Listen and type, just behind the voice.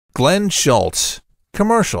Glen Shultz.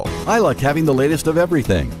 Commercial. I like having the latest of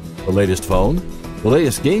everything. The latest phone, the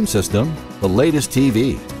latest game system, the latest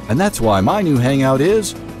TV. And that's why my new hangout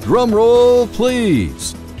is, drumroll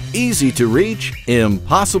please, easy to reach,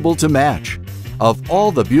 impossible to match. Of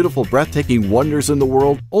all the beautiful, breathtaking wonders in the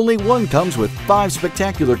world, only one comes with 5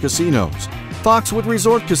 spectacular casinos. Foxwood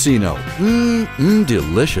Resort Casino.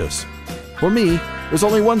 Delicious. For me, there's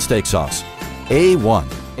only one steak sauce. A1,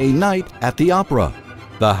 a night at the opera.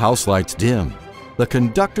 The house lights dim. The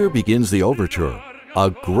conductor begins the overture.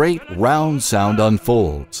 A great round sound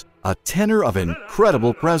unfolds. A tenor of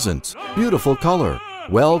incredible presence, beautiful color,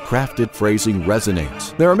 well-crafted phrasing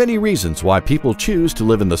resonates. There are many reasons why people choose to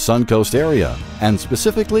live in the Suncoast area, and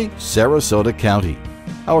specifically Sarasota County.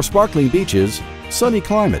 Our sparkling beaches, sunny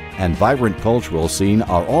climate, and vibrant cultural scene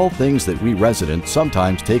are all things that we residents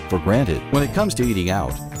sometimes take for granted. When it comes to eating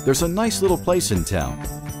out, there's a nice little place in town.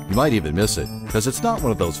 You might even miss it, because it's not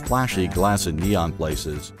one of those flashy glass and neon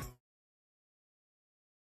places.